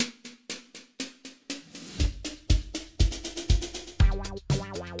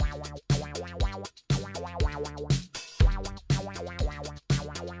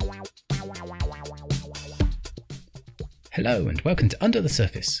Hello and welcome to Under the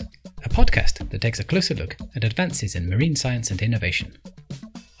Surface, a podcast that takes a closer look at advances in marine science and innovation.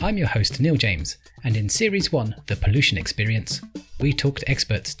 I'm your host Neil James, and in Series 1, The Pollution Experience, we talk to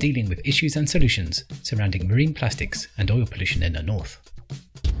experts dealing with issues and solutions surrounding marine plastics and oil pollution in the north.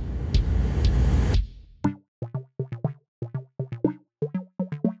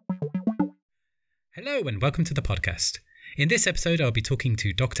 Hello and welcome to the podcast. In this episode I'll be talking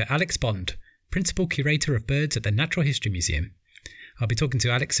to Dr. Alex Bond, Principal Curator of Birds at the Natural History Museum. I'll be talking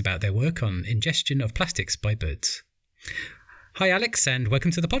to Alex about their work on ingestion of plastics by birds. Hi Alex, and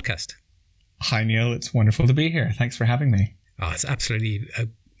welcome to the podcast. Hi Neil, it's wonderful to be here. Thanks for having me. Oh, it's absolutely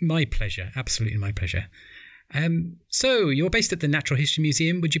my pleasure. Absolutely my pleasure. So you're based at the Natural History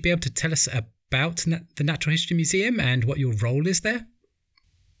Museum. Would you be able to tell us about the Natural History Museum and what your role is there?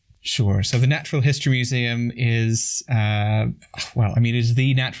 Sure. So the Natural History Museum is, it is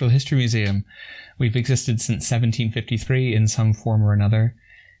the Natural History Museum. We've existed since 1753 in some form or another.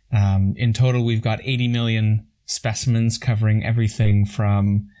 In total, we've got 80 million specimens covering everything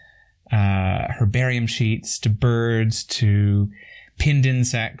from herbarium sheets to birds to pinned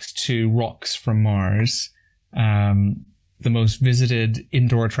insects to rocks from Mars. The most visited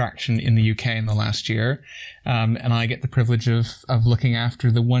indoor attraction in the UK in the last year. And I get the privilege of looking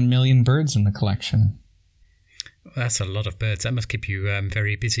after the 1 million birds in the collection. That's a lot of birds. That must keep you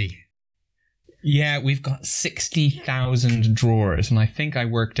very busy. Yeah, we've got 60,000 drawers. And I think I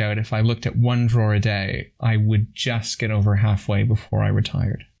worked out if I looked at one drawer a day, I would just get over halfway before I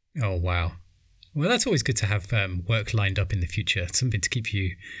retired. Oh, wow. Well, that's always good to have work lined up in the future. Something to keep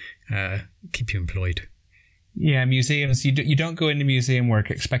you employed. Yeah, museums, you don't go into museum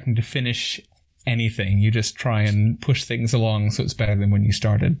work expecting to finish anything. You just try and push things along so it's better than when you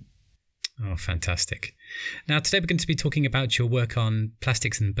started. Oh, fantastic. Now, today we're going to be talking about your work on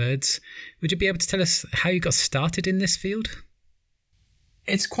plastics and birds. Would you be able to tell us how you got started in this field?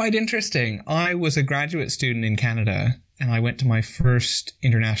 It's quite interesting. I was a graduate student in Canada, and I went to my first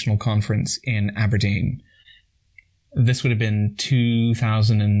international conference in Aberdeen. This would have been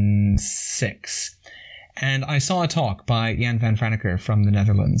 2006. And I saw a talk by Jan van Franeker from the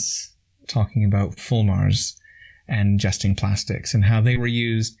Netherlands talking about fulmars and ingesting plastics and how they were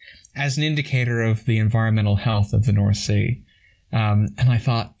used as an indicator of the environmental health of the North Sea. And I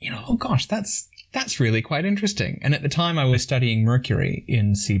thought, that's really quite interesting. And at the time I was studying mercury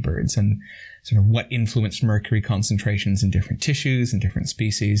in seabirds and sort of what influenced mercury concentrations in different tissues and different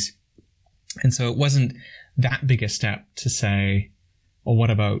species. And so it wasn't that big a step to say, well, what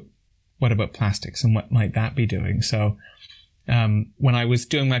about plastics and what might that be doing? So when I was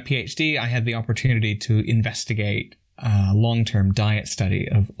doing my PhD, I had the opportunity to investigate a long-term diet study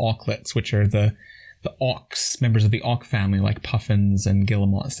of auklets, which are the auks, members of the auk family, like puffins and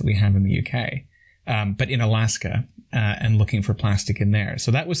guillemots that we have in the UK, but in Alaska, and looking for plastic in there.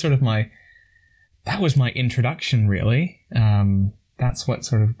 So that was sort of my introduction, really. That's what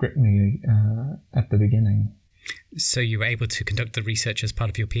sort of gripped me at the beginning. So you were able to conduct the research as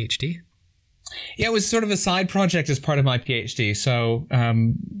part of your PhD? Yeah, it was sort of a side project as part of my PhD. So,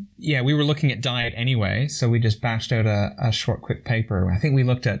 we were looking at diet anyway. So we just bashed out a short, quick paper. I think we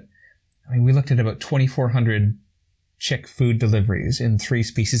looked at about 2,400 chick food deliveries in 3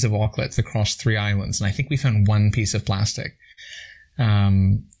 species of auklets across 3 islands. And I think we found 1 piece of plastic,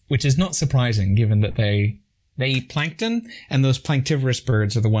 which is not surprising given that they eat plankton, and those planktivorous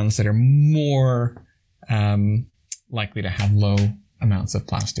birds are the ones that are more likely to have low amounts of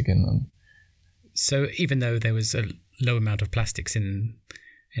plastic in them. So even though there was a low amount of plastics in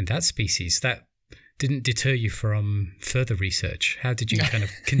that species, that didn't deter you from further research. How did you kind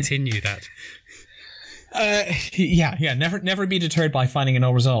of continue that? Never be deterred by finding a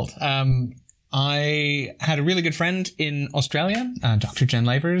no result. I had a really good friend in Australia, Dr. Jen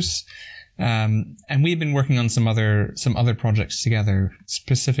Lavers, and we've been working on some other projects together,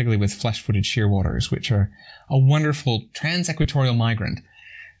 specifically with flesh-footed shearwaters, which are a wonderful trans-equatorial migrant.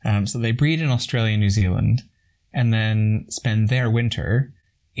 So they breed in Australia and New Zealand and then spend their winter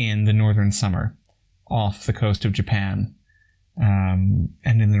in the northern summer off the coast of Japan and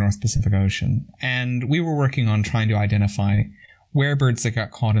in the North Pacific Ocean. And we were working on trying to identify where birds that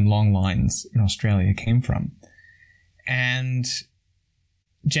got caught in long lines in Australia came from. And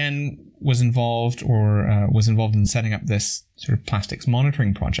Jen was involved in setting up this sort of plastics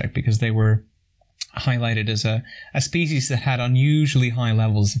monitoring project because they were highlighted as a species that had unusually high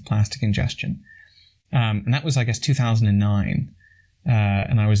levels of plastic ingestion. And that was, I guess, 2009.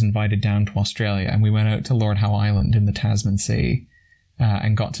 And I was invited down to Australia, and we went out to Lord Howe Island in the Tasman Sea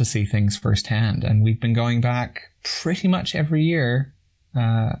and got to see things firsthand. And we've been going back pretty much every year,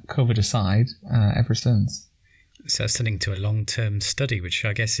 COVID aside, ever since. So that's turning to a long-term study, which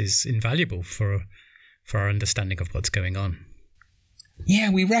I guess is invaluable for our understanding of what's going on.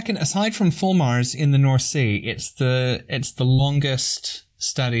 Yeah, we reckon aside from Fulmars in the North Sea, it's the longest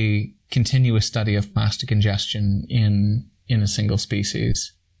continuous study of plastic ingestion in a single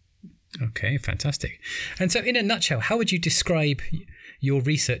species. Okay, fantastic. And so in a nutshell, how would you describe your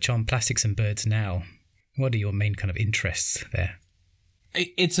research on plastics and birds now? What are your main kind of interests there?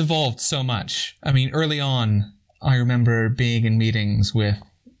 It's evolved so much. I mean, early on, I remember being in meetings with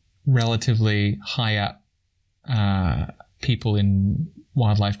relatively high up people in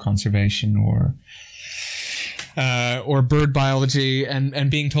wildlife conservation or bird biology and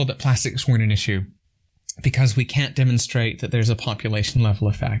being told that plastics weren't an issue because we can't demonstrate that there's a population level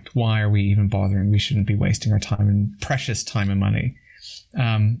effect. Why are we even bothering? We shouldn't be wasting our time and precious time and money.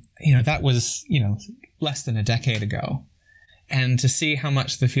 That was, less than a decade ago. And to see how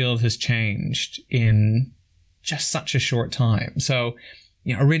much the field has changed in just such a short time. So,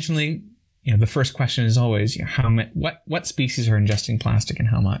 originally, the first question is always, what species are ingesting plastic and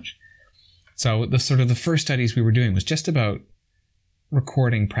how much? So the first studies we were doing was just about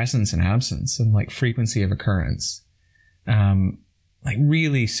recording presence and absence and like frequency of occurrence, like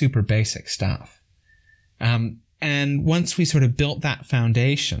really super basic stuff. And once we sort of built that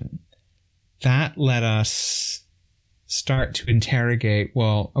foundation, that let us start to interrogate,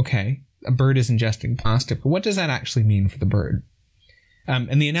 well, okay, a bird is ingesting plastic, but what does that actually mean for the bird?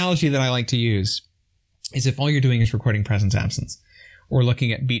 And the analogy that I like to use is if all you're doing is recording presence absence or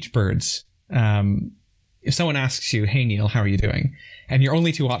looking at beach birds, if someone asks you, hey, Neil, how are you doing? And your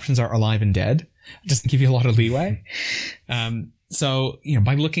only two options are alive and dead, it doesn't give you a lot of leeway. So,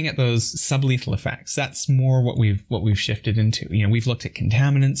 by looking at those sublethal effects, that's more what we've shifted into. We've looked at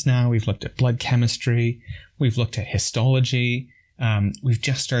contaminants now, we've looked at blood chemistry, we've looked at histology. We've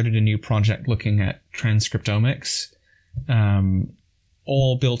just started a new project looking at transcriptomics,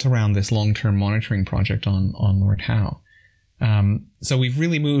 all built around this long-term monitoring project on Lord Howe. So we've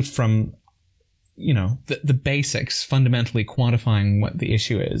really moved from, the basics, fundamentally quantifying what the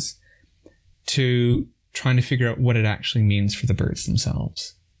issue is, to trying to figure out what it actually means for the birds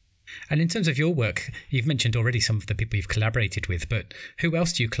themselves. And in terms of your work, you've mentioned already some of the people you've collaborated with, but who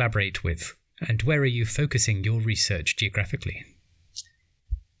else do you collaborate with? And where are you focusing your research geographically?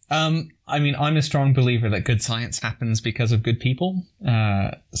 I'm a strong believer that good science happens because of good people.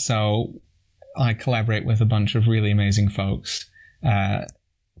 So I collaborate with a bunch of really amazing folks.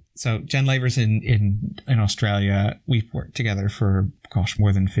 So Jen Lavers in Australia, we've worked together for,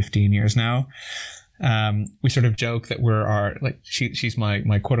 more than 15 years now. We sort of joke that she's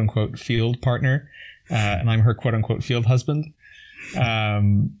my quote unquote field partner, and I'm her quote unquote field husband.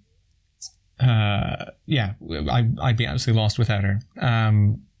 I'd be absolutely lost without her.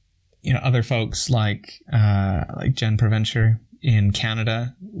 Other folks like Jen Provencher in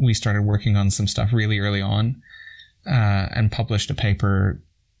Canada, we started working on some stuff really early on, and published a paper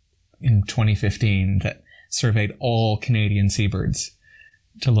in 2015 that surveyed all Canadian seabirds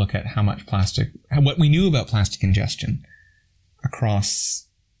to look at what we knew about plastic ingestion across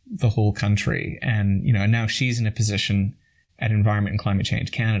the whole country. And, now she's in a position at Environment and Climate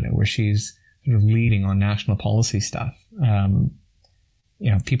Change Canada where she's sort of leading on national policy stuff.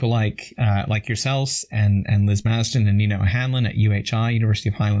 People like yourselves and Liz Masden and Nina O'Hanlon at UHI, University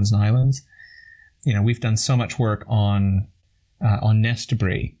of Highlands and Islands. We've done so much work on nest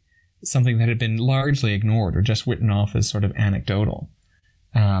debris, something that had been largely ignored or just written off as sort of anecdotal.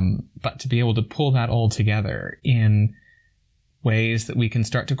 But to be able to pull that all together in ways that we can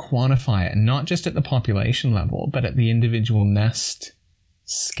start to quantify it, and not just at the population level, but at the individual nest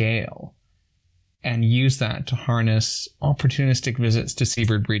scale, and use that to harness opportunistic visits to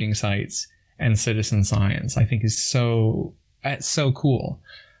seabird breeding sites and citizen science, I think is so cool.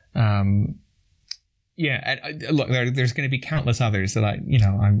 Look, there's going to be countless others that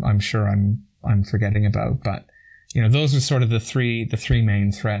I'm sure I'm forgetting about, but those are sort of the three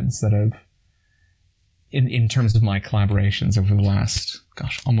main threads that have, in terms of my collaborations over the last,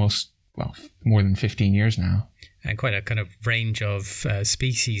 more than 15 years now. And quite a kind of range of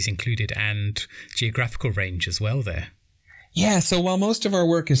species included and geographical range as well there. Yeah, so while most of our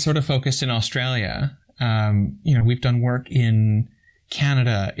work is sort of focused in Australia, we've done work in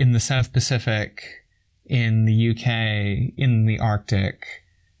Canada, in the South Pacific, in the UK, in the Arctic.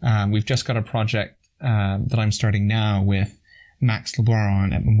 We've just got a project that I'm starting now with Max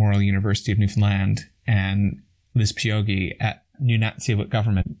Lebaron at Memorial University of Newfoundland and Liz Piogi at Nunatsiavut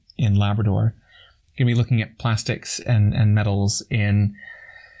Government in Labrador. Going to be looking at plastics and metals in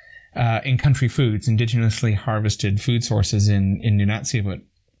country foods, indigenously harvested food sources in Nunatsiavut.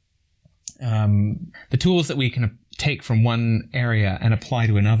 the tools that we can take from one area and apply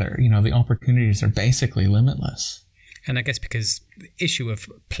to another, the opportunities are basically limitless. And I guess because the issue of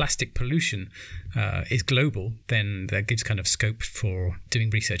plastic pollution is global, then that gives kind of scope for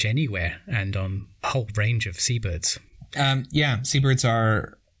doing research anywhere and on a whole range of seabirds. Seabirds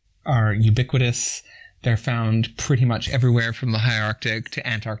are ubiquitous. They're found pretty much everywhere from the high Arctic to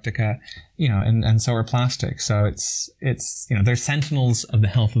Antarctica, and so are plastics. So it's they're sentinels of the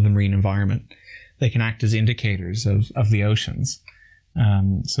health of the marine environment. They can act as indicators of the oceans.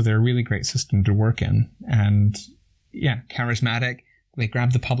 So they're a really great system to work in. And charismatic. They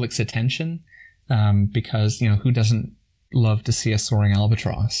grab the public's attention because, who doesn't love to see a soaring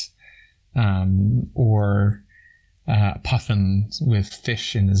albatross or a puffin with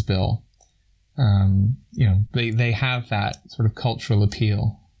fish in his bill? They have that sort of cultural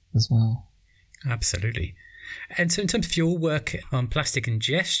appeal as well. Absolutely. And so in terms of your work on plastic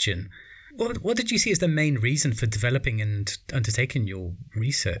ingestion, what did you see as the main reason for developing and undertaking your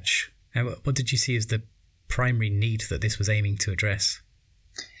research? And what did you see as the primary need that this was aiming to address?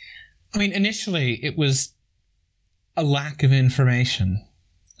 I mean, initially it was a lack of information.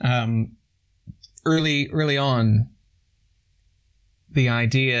 Early on, the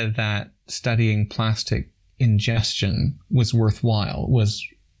idea that studying plastic ingestion was worthwhile was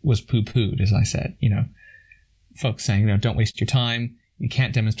poo-pooed, as I said. Folks saying, don't waste your time. You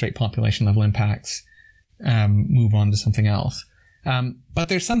can't demonstrate population level impacts. Move on to something else. But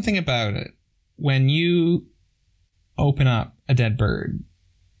there's something about it. When you open up a dead bird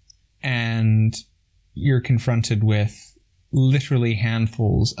and you're confronted with literally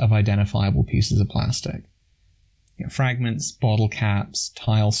handfuls of identifiable pieces of plastic, fragments, bottle caps,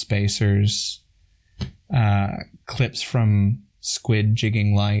 tile spacers, clips from squid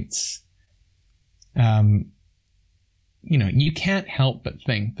jigging lights, you can't help but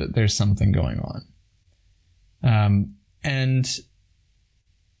think that there's something going on. And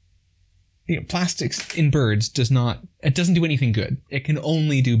plastics in birds doesn't do anything good. It can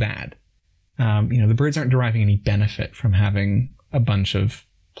only do bad. The birds aren't deriving any benefit from having a bunch of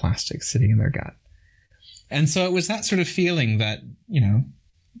plastic sitting in their gut. And so it was that sort of feeling that,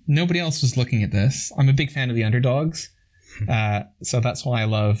 nobody else was looking at this. I'm a big fan of the underdogs. So that's why I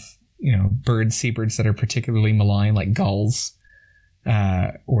love, seabirds that are particularly malign, like gulls,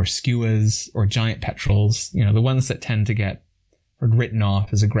 or skuas, or giant petrels, the ones that tend to get written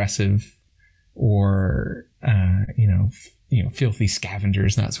off as aggressive or, filthy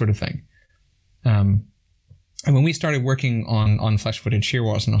scavengers, that sort of thing. And when we started working on flesh-footed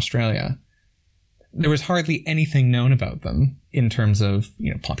shearwaters in Australia, there was hardly anything known about them in terms of,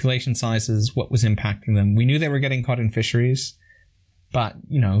 population sizes, what was impacting them. We knew they were getting caught in fisheries, but,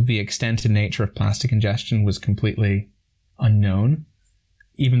 the extent and nature of plastic ingestion was completely unknown,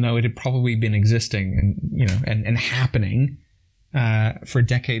 even though it had probably been existing and happening for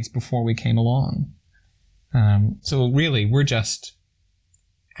decades before we came along. So really, we're just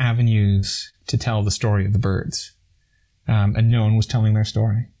avenues to tell the story of the birds, and no one was telling their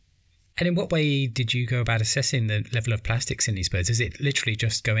story. And in what way did you go about assessing the level of plastics in these birds? Is it literally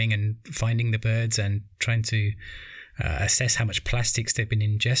just going and finding the birds and trying to assess how much plastics they've been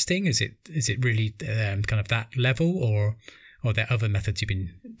ingesting? Is it really kind of that level, or are there other methods you've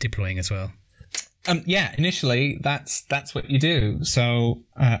been deploying as well? Initially that's what you do. So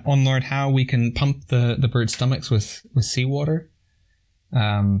on Lord Howe, we can pump the birds' stomachs with seawater,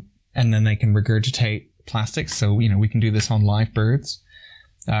 and then they can regurgitate plastics. So we can do this on live birds.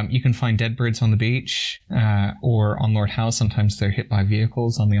 You can find dead birds on the beach, or on Lord Howe. Sometimes they're hit by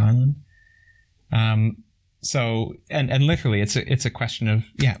vehicles on the island. So literally, it's a question of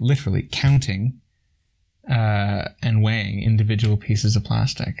literally counting and weighing individual pieces of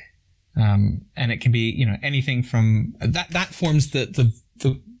plastic. And it can be anything from that forms the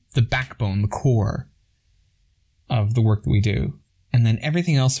backbone, the core of the work that we do, and then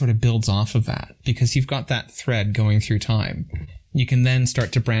everything else sort of builds off of that, because you've got that thread going through time. You can then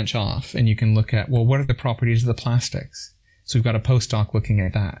start to branch off and you can look at, well, what are the properties of the plastics? So we've got a postdoc looking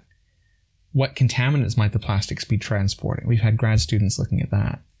at that. What contaminants might the plastics be transporting? We've had grad students looking at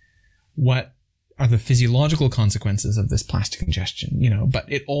that. What are the physiological consequences of this plastic ingestion? But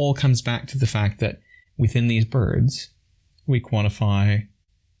it all comes back to the fact that within these birds, we quantify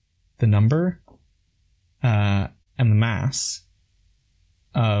the number and the mass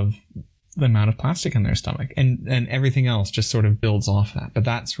of the amount of plastic in their stomach, and everything else just sort of builds off that. But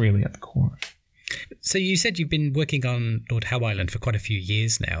that's really at the core. So you said you've been working on Lord Howe Island for quite a few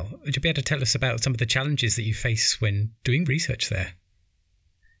years now. Would you be able to tell us about some of the challenges that you face when doing research there?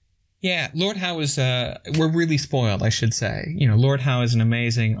 Yeah, Lord Howe is, we're really spoiled, I should say. You know, Lord Howe is an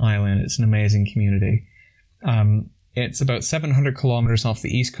amazing island. It's an amazing community. It's about 700 kilometers off the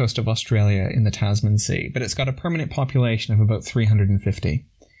east coast of Australia in the Tasman Sea, but it's got a permanent population of about 350.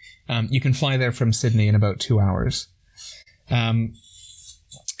 You can fly there from Sydney in about 2 hours.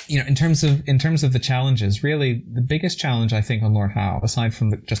 You know, in terms of the challenges, really the biggest challenge I think on Lord Howe, aside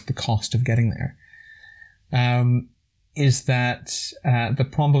from just the cost of getting there, is that the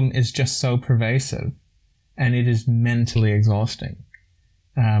problem is just so pervasive, and it is mentally exhausting.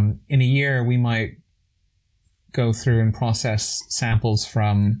 In a year, we might go through and process samples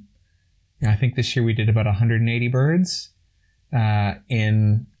from, you know, I think this year we did about 180 birds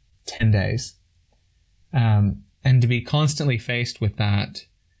in 10 days. And to be constantly faced with that,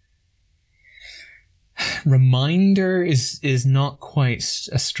 reminder is not quite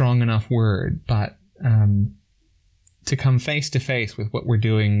a strong enough word, but to come face to face with what we're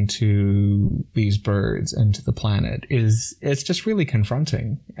doing to these birds and to the planet it's just really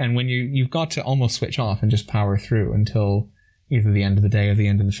confronting. And when you've got to almost switch off and just power through until either the end of the day or the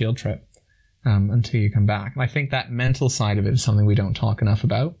end of the field trip, until you come back. And I think that mental side of it is something we don't talk enough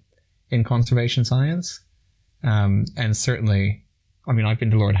about in conservation science. And certainly, I mean, I've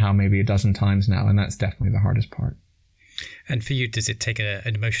been to Lord Howe maybe a dozen times now, and that's definitely the hardest part. And for you, does it take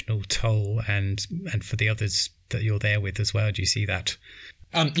an emotional toll, and for the others that you're there with as well? Do you see that?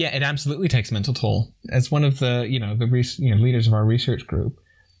 Yeah, it absolutely takes a mental toll. As one of the leaders of our research group,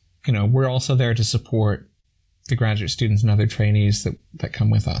 you know, we're also there to support the graduate students and other trainees that come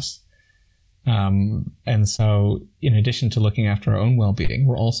with us. And so, in addition to looking after our own well-being,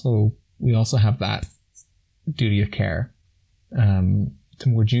 we also have that duty of care to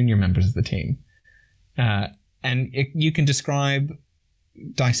more junior members of the team. You can describe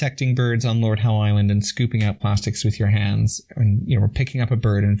dissecting birds on Lord Howe Island and scooping out plastics with your hands, and, you know, or picking up a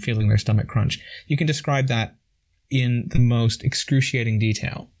bird and feeling their stomach crunch. You can describe that in the most excruciating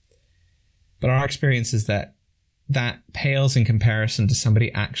detail. But our experience is that pales in comparison to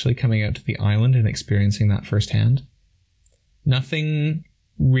somebody actually coming out to the island and experiencing that firsthand. Nothing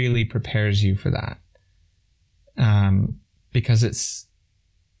really prepares you for that, because it's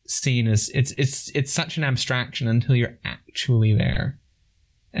seen as it's such an abstraction until you're actually there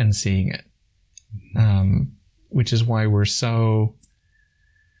and seeing it, which is why we're so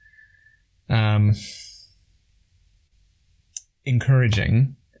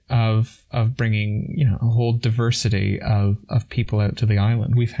encouraging of bringing, you know, a whole diversity of people out to the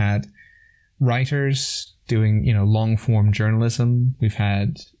island. We've had writers doing, you know, long form journalism. We've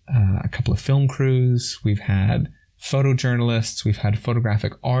had a couple of film crews. We've had photojournalists. We've had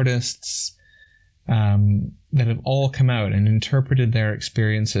photographic artists that have all come out and interpreted their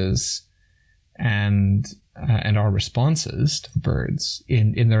experiences and our responses to the birds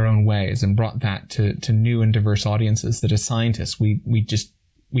in their own ways, and brought that to new and diverse audiences that as scientists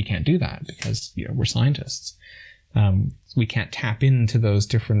we can't do that, because, you know, we're scientists. We can't tap into those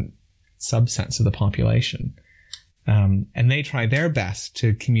different subsets of the population. And they try their best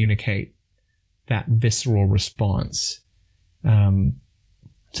to communicate that visceral response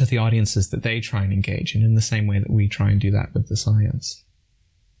to the audiences that they try and engage in the same way that we try and do that with the science.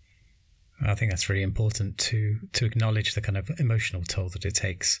 I think that's really important to acknowledge the kind of emotional toll that it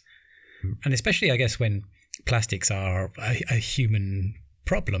takes. And especially, I guess, when plastics are a human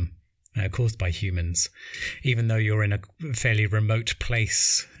problem caused by humans, even though you're in a fairly remote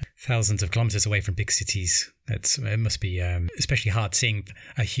place, thousands of kilometers away from big cities. It must be especially hard seeing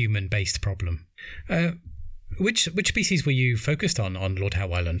a human-based problem. Which species were you focused on Lord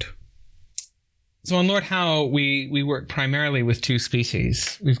Howe Island? So on Lord Howe, we work primarily with two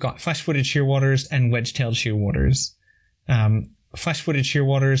species. We've got flesh-footed shearwaters and wedge-tailed shearwaters. Flesh-footed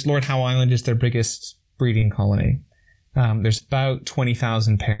shearwaters, Lord Howe Island is their biggest breeding colony. There's about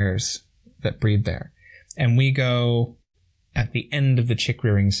 20,000 pairs that breed there. And we go at the end of the chick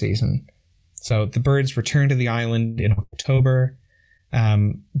rearing season. So the birds return to the island in October.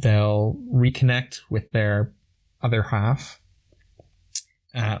 They'll reconnect with their other half,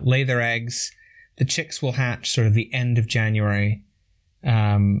 lay their eggs. The chicks will hatch sort of the end of January.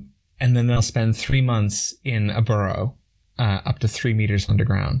 And then they'll spend 3 months in a burrow, up to 3 meters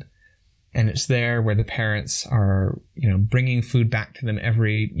underground. And it's there where the parents are, you know, bringing food back to them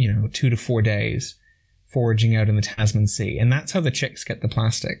every, 2 to 4 days, foraging out in the Tasman Sea. And that's how the chicks get the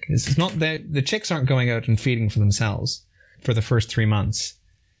plastic. It's not that the chicks aren't going out and feeding for themselves for the first 3 months.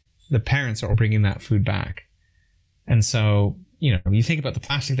 The parents are all bringing that food back. And so, you think about the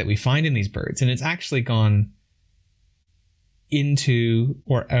plastic that we find in these birds, and it's actually gone into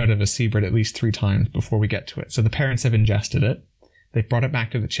or out of a seabird at least 3 times before we get to it. So the parents have ingested it. They've brought it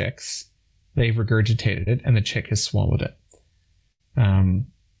back to the chicks. They've regurgitated it, and the chick has swallowed it.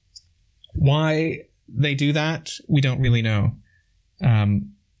 Why they do that, we don't really know.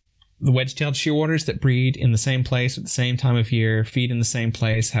 The wedge-tailed shearwaters that breed in the same place at the same time of year, feed in the same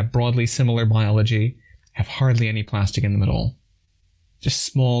place, have broadly similar biology, have hardly any plastic in them at all. Just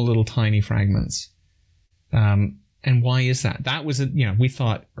small little tiny fragments. And why is that? That was, we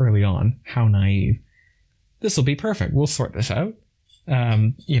thought early on, how naive. This will be perfect. We'll sort this out.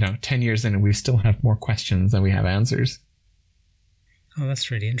 10 years in and we still have more questions than we have answers. Oh,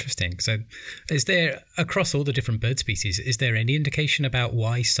 that's really interesting. So is there, across all the different bird species, is there any indication about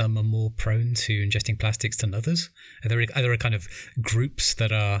why some are more prone to ingesting plastics than others? Are there kind of groups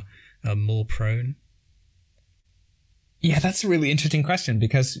that are more prone? Yeah, that's a really interesting question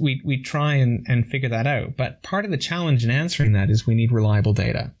because we try and figure that out. But part of the challenge in answering that is we need reliable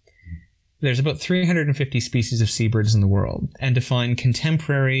data. There's about 350 species of seabirds in the world, and to find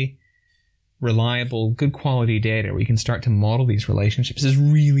contemporary, reliable, good quality data where you can start to model these relationships is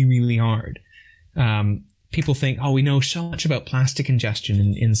really, really hard. People think, we know so much about plastic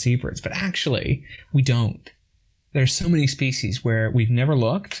ingestion in seabirds, but actually we don't. There's so many species where we've never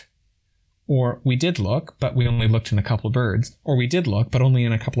looked, or we did look, but we only looked in a couple of birds, or we did look, but only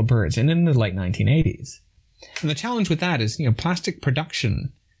in a couple of birds, and in the late 1980s. And the challenge with that is, plastic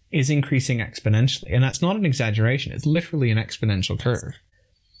production is increasing exponentially, and that's not an exaggeration. It's literally an exponential curve.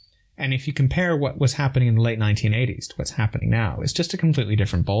 And if you compare what was happening in the late 1980s to what's happening now, it's just a completely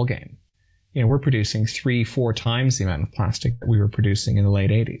different ballgame. We're producing 3-4 times the amount of plastic that we were producing in the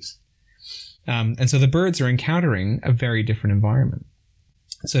late 80s. And so the birds are encountering a very different environment.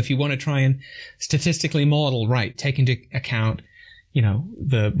 So if you want to try and statistically model, take into account,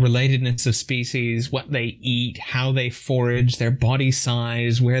 the relatedness of species, what they eat, how they forage, their body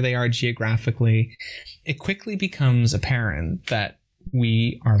size, where they are geographically, it quickly becomes apparent that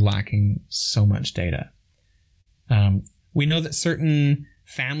we are lacking so much data. We know that certain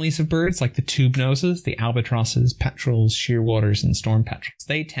families of birds, like the tube noses, the albatrosses, petrels, shearwaters, and storm petrels,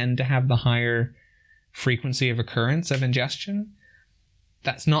 they tend to have the higher frequency of occurrence of ingestion.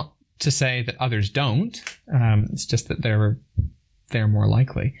 That's not to say that others don't. It's just that they're more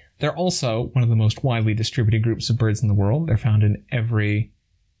likely. They're also one of the most widely distributed groups of birds in the world. They're found in every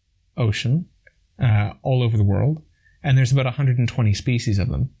ocean, all over the world. And there's about 120 species of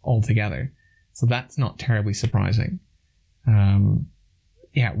them altogether. So that's not terribly surprising. Why?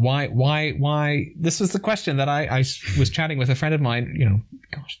 This was the question that I was chatting with a friend of mine,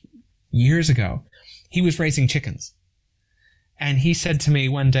 years ago. He was raising chickens. And he said to me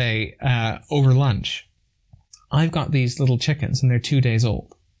one day over lunch, I've got these little chickens and they're 2 days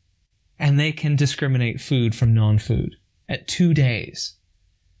old. And they can discriminate food from non-food at 2 days.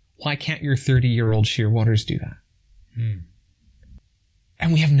 Why can't your 30-year-old shearwaters do that?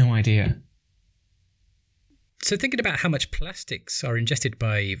 And we have no idea. So thinking about how much plastics are ingested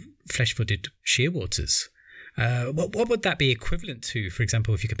by flesh-footed shearwaters, what would that be equivalent to, for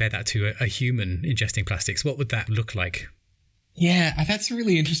example, if you compare that to a human ingesting plastics? What would that look like? Yeah, that's a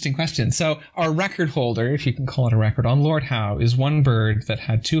really interesting question. So our record holder, if you can call it a record, on Lord Howe is one bird that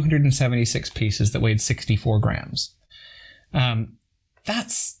had 276 pieces that weighed 64 grams.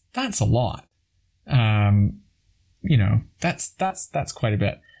 That's a lot. That's quite a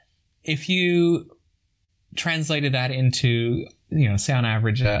bit. If you translated that into, say on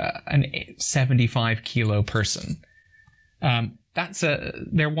average, an 75 kilo person,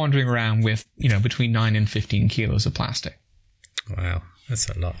 they're wandering around with, between 9 and 15 kilos of plastic. Wow, that's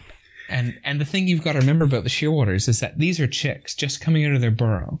a lot. And the thing you've got to remember about the shearwaters is that these are chicks just coming out of their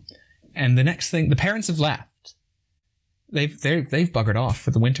burrow. And the next thing, the parents have left. They've buggered off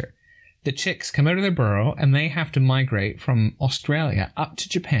for the winter. The chicks come out of their burrow and they have to migrate from Australia up to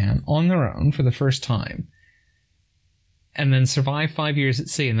Japan on their own for the first time. And then survive 5 years at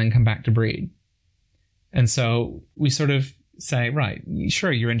sea and then come back to breed. And so we sort of say, right,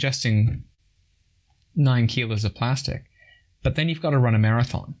 sure, you're ingesting 9 kilos of plastic, but then you've got to run a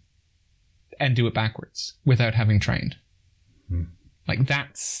marathon and do it backwards without having trained. Like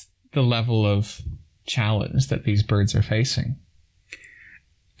that's the level of challenge that these birds are facing.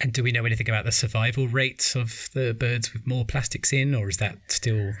 And do we know anything about the survival rates of the birds with more plastics in, or is that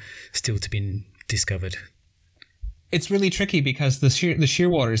still to be discovered? It's really tricky because the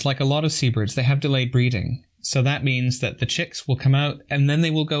shearwaters, like a lot of seabirds, they have delayed breeding. So that means that the chicks will come out and then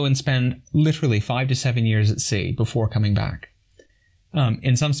they will go and spend literally 5 to 7 years at sea before coming back.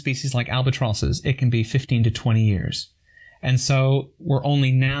 In some species like albatrosses, it can be 15 to 20 years. And so we're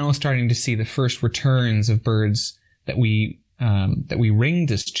only now starting to see the first returns of birds that we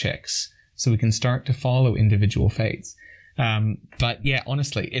ringed as chicks, so we can start to follow individual fates. But yeah,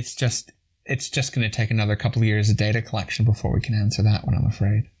 honestly, it's just going to take another couple of years of data collection before we can answer that one, I'm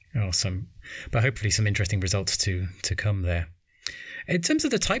afraid. Awesome. But hopefully some interesting results to come there. In terms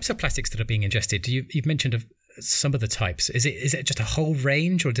of the types of plastics that are being ingested, you've mentioned some of the types. Is it just a whole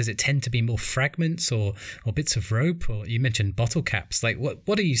range, or does it tend to be more fragments or bits of rope? Or you mentioned bottle caps. Like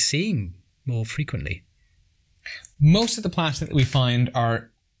what are you seeing more frequently? Most of the plastic that we find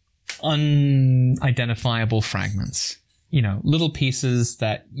are unidentifiable fragments. Little pieces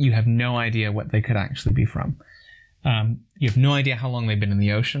that you have no idea what they could actually be from. You have no idea how long they've been in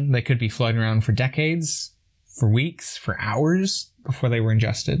the ocean. They could be floating around for decades, for weeks, for hours before they were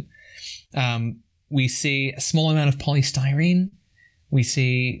ingested. We see a small amount of polystyrene. We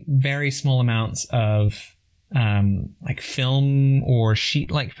see very small amounts of like film or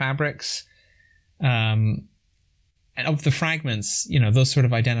sheet-like fabrics. And of the fragments, those sort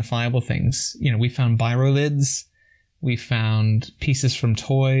of identifiable things, we found biro lids. We found pieces from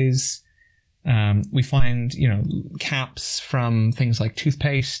toys. We find, caps from things like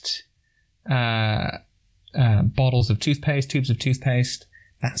toothpaste, bottles of toothpaste, tubes of toothpaste,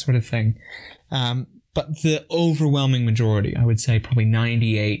 that sort of thing. But the overwhelming majority, I would say probably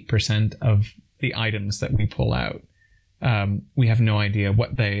 98% of the items that we pull out, we have no idea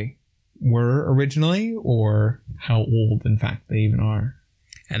what they were originally or how old, in fact, they even are.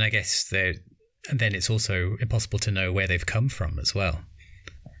 And I guess then it's also impossible to know where they've come from as well.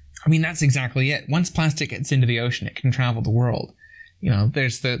 I mean, that's exactly it. Once plastic gets into the ocean, it can travel the world.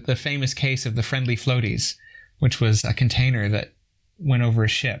 There's the famous case of the friendly floaties, which was a container that went over a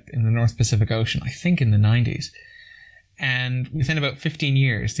ship in the North Pacific Ocean, I think in the 90s. And within about 15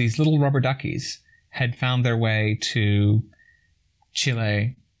 years, these little rubber duckies had found their way to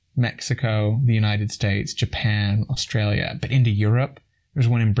Chile, Mexico, the United States, Japan, Australia, but into Europe. There's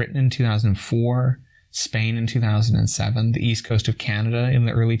one in Britain in 2004, Spain in 2007, the east coast of Canada in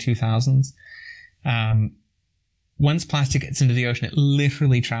the early 2000s. Once plastic gets into the ocean, it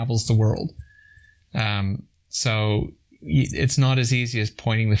literally travels the world. So it's not as easy as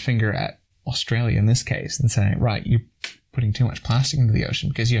pointing the finger at Australia in this case and saying, right, you're putting too much plastic into the ocean,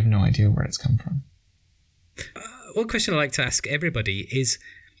 because you have no idea where it's come from. One question I like to ask everybody is,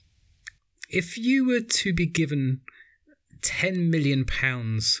 if you were to be given £10 million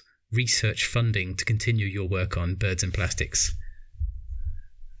research funding to continue your work on birds and plastics,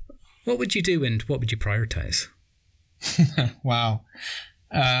 what would you do and what would you prioritize? Wow.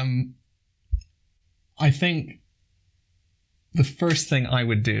 I think the first thing I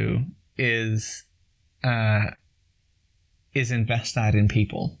would do is invest that in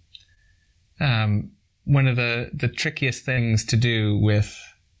people. One of the trickiest things to do with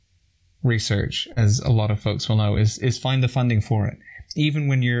research, as a lot of folks will know, is find the funding for it, even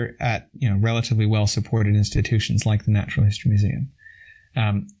when you're at relatively well-supported institutions like the Natural History Museum.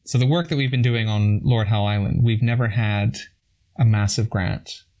 So the work that we've been doing on Lord Howe Island, we've never had a massive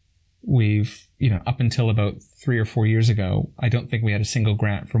grant. We've, up until about 3 or 4 years ago, I don't think we had a single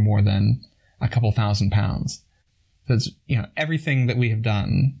grant for more than a couple £1,000. That's, everything that we have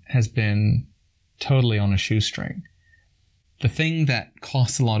done has been totally on a shoestring. The thing that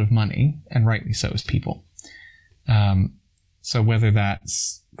costs a lot of money, and rightly so, is people. So whether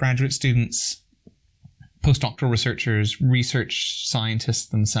that's graduate students, postdoctoral researchers, research scientists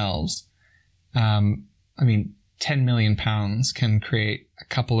themselves, £10 million can create a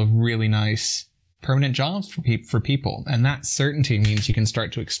couple of really nice permanent jobs for people. And that certainty means you can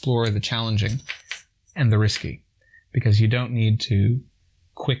start to explore the challenging and the risky, because you don't need to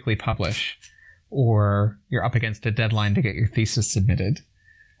quickly publish, or you're up against a deadline to get your thesis submitted,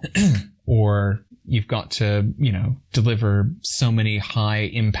 or you've got to, deliver so many high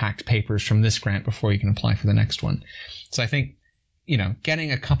impact papers from this grant before you can apply for the next one. So I think,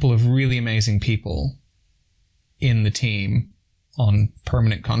 getting a couple of really amazing people in the team on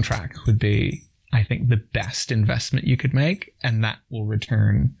permanent contract would be, I think, the best investment you could make. And that will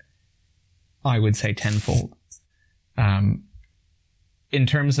return, I would say, tenfold. In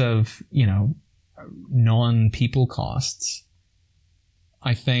terms of, non-people costs,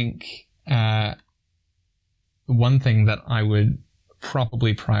 I think one thing that I would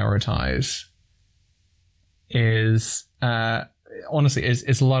probably prioritize is, honestly,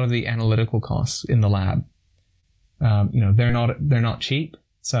 is a lot of the analytical costs in the lab. They're not cheap.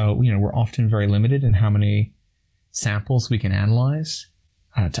 So, we're often very limited in how many samples we can analyze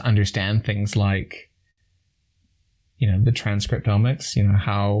to understand things like, the transcriptomics,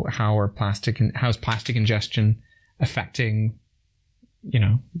 how's plastic ingestion affecting,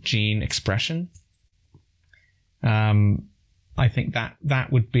 gene expression. I think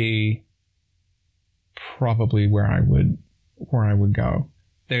that would be probably where I would where I would go.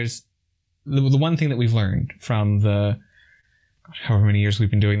 There's the one thing that we've learned from the however many years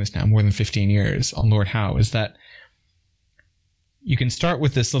we've been doing this now, more than 15 years on Lord Howe, is that you can start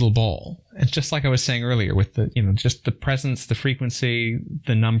with this little ball. It's just like I was saying earlier with the, just the presence, the frequency,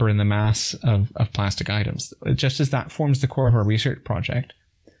 the number and the mass of plastic items. Just as that forms the core of our research project,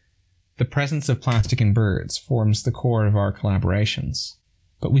 the presence of plastic in birds forms the core of our collaborations.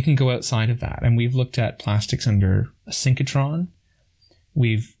 But we can go outside of that. And we've looked at plastics under a synchrotron.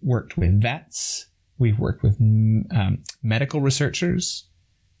 We've worked with vets. We've worked with medical researchers.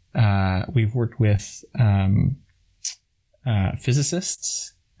 We've worked with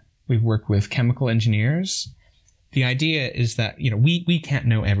physicists. We've worked with chemical engineers. The idea is that, we can't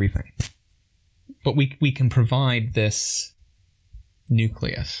know everything, but we can provide this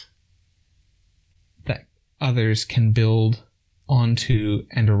nucleus that others can build onto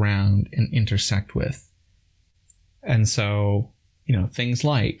and around and intersect with. And so, things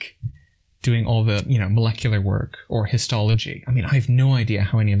like doing all the, molecular work or histology. I mean, I have no idea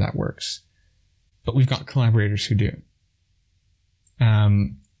how any of that works, but we've got collaborators who do.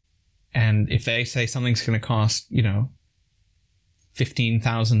 And if they say something's going to cost,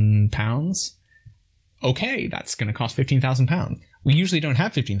 £15,000, okay, that's going to cost £15,000. We usually don't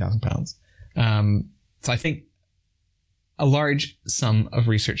have £15,000. So I think a large sum of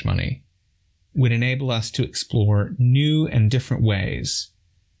research money would enable us to explore new and different ways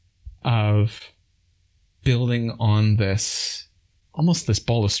of building on this, almost this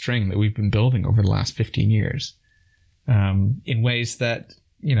ball of string that we've been building over the last 15 years, in ways that,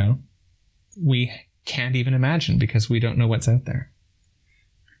 we can't even imagine because we don't know what's out there.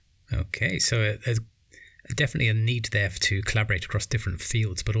 Okay, so there's definitely a need there to collaborate across different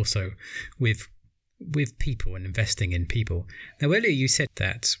fields, but also with people and investing in people. Now, earlier you said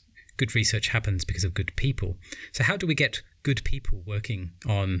that good research happens because of good people. So how do we get good people working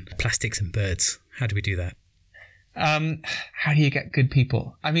on plastics and birds? How do we do that? How do you get good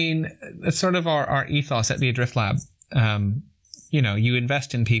people? I mean, it's sort of our ethos at the Adrift Lab. You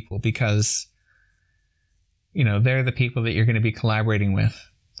invest in people because, they're the people that you're going to be collaborating with.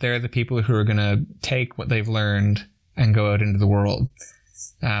 They're the people who are going to take what they've learned and go out into the world.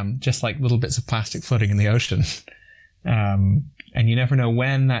 Just like little bits of plastic floating in the ocean. And you never know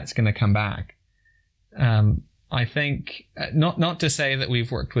when that's going to come back. I think, not to say that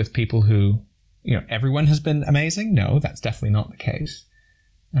we've worked with people who, everyone has been amazing. No, that's definitely not the case.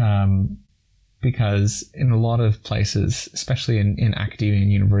 Because in a lot of places, especially in academia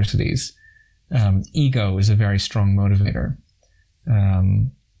and universities, ego is a very strong motivator,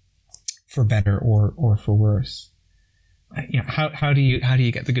 for better or for worse. How do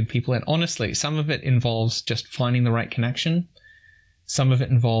you get the good people in? Honestly, some of it involves just finding the right connection. Some of it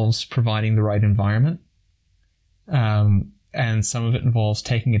involves providing the right environment. And some of it involves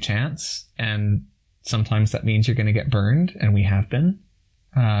taking a chance. And sometimes that means you're going to get burned, and we have been.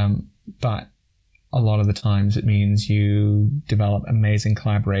 But a lot of the times it means you develop amazing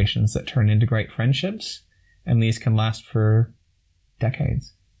collaborations that turn into great friendships, and these can last for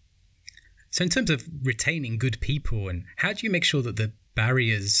decades. So in terms of retaining good people, and how do you make sure that the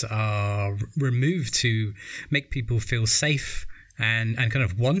barriers are removed to make people feel safe and kind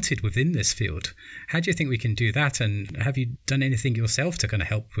of wanted within this field? How do you think we can do that? And have you done anything yourself to kind of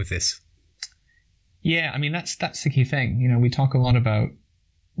help with this? Yeah, I mean, that's the key thing. We talk a lot about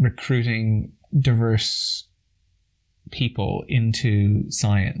recruiting diverse people into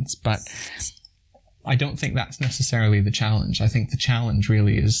science, but I don't think that's necessarily the challenge. I think the challenge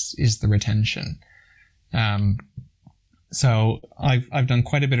really is the retention. So I've done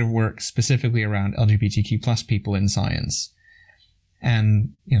quite a bit of work specifically around LGBTQ plus people in science.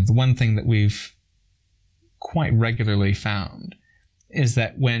 And, the one thing that we've quite regularly found is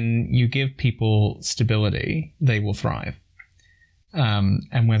that when you give people stability, they will thrive.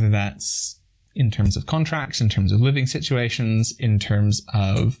 And whether that's in terms of contracts, in terms of living situations, in terms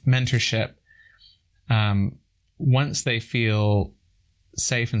of mentorship, once they feel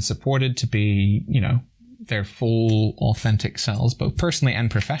safe and supported to be, their full authentic selves, both personally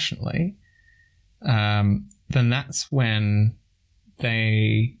and professionally, then that's when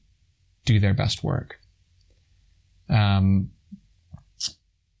they do their best work. And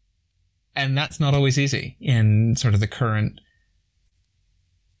that's not always easy in sort of the current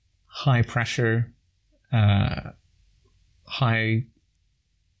high pressure, high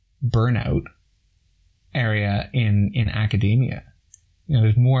burnout area in academia.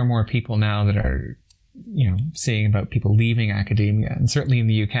 There's more and more people now that are, seeing about people leaving academia. And certainly in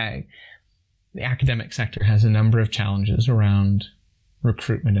the UK, the academic sector has a number of challenges around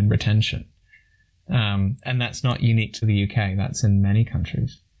recruitment and retention. And that's not unique to the UK. That's in many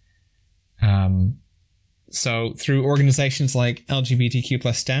countries. So through organizations like LGBTQ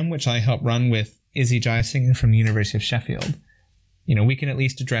plus STEM, which I help run with Izzy Jayasinghe from the University of Sheffield, we can at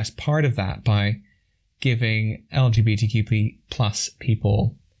least address part of that by giving LGBTQ plus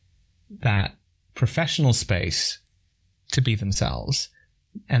people that professional space to be themselves.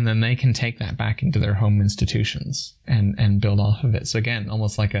 And then they can take that back into their home institutions and build off of it. So again,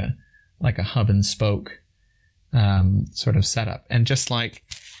 almost like a hub and spoke sort of setup. And just like,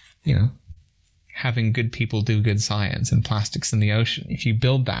 having good people do good science and plastics in the ocean, if you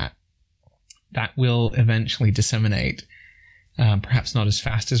build that, that will eventually disseminate, perhaps not as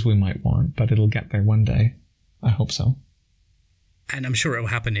fast as we might want, but it'll get there one day. I hope so. And I'm sure it will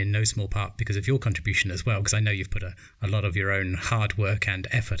happen in no small part because of your contribution as well, because I know you've put a lot of your own hard work and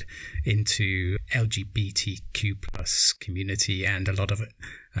effort into LGBTQ plus community and a lot of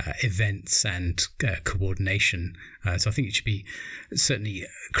events and coordination. So I think you should be certainly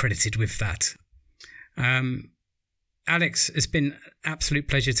credited with that. Alex, it's been an absolute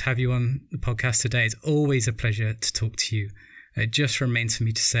pleasure to have you on the podcast today. It's always a pleasure to talk to you. It just remains for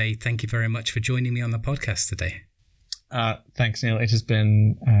me to say thank you very much for joining me on the podcast today. Thanks, Neil. It has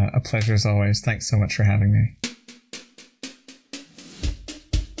been a pleasure as always. Thanks so much for having me.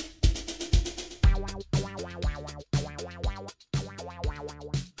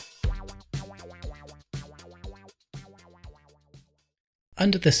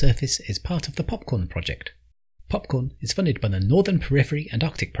 Under the Surface is part of the Popcorn Project. Popcorn is funded by the Northern Periphery and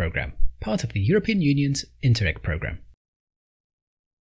Arctic Programme, part of the European Union's Interreg programme.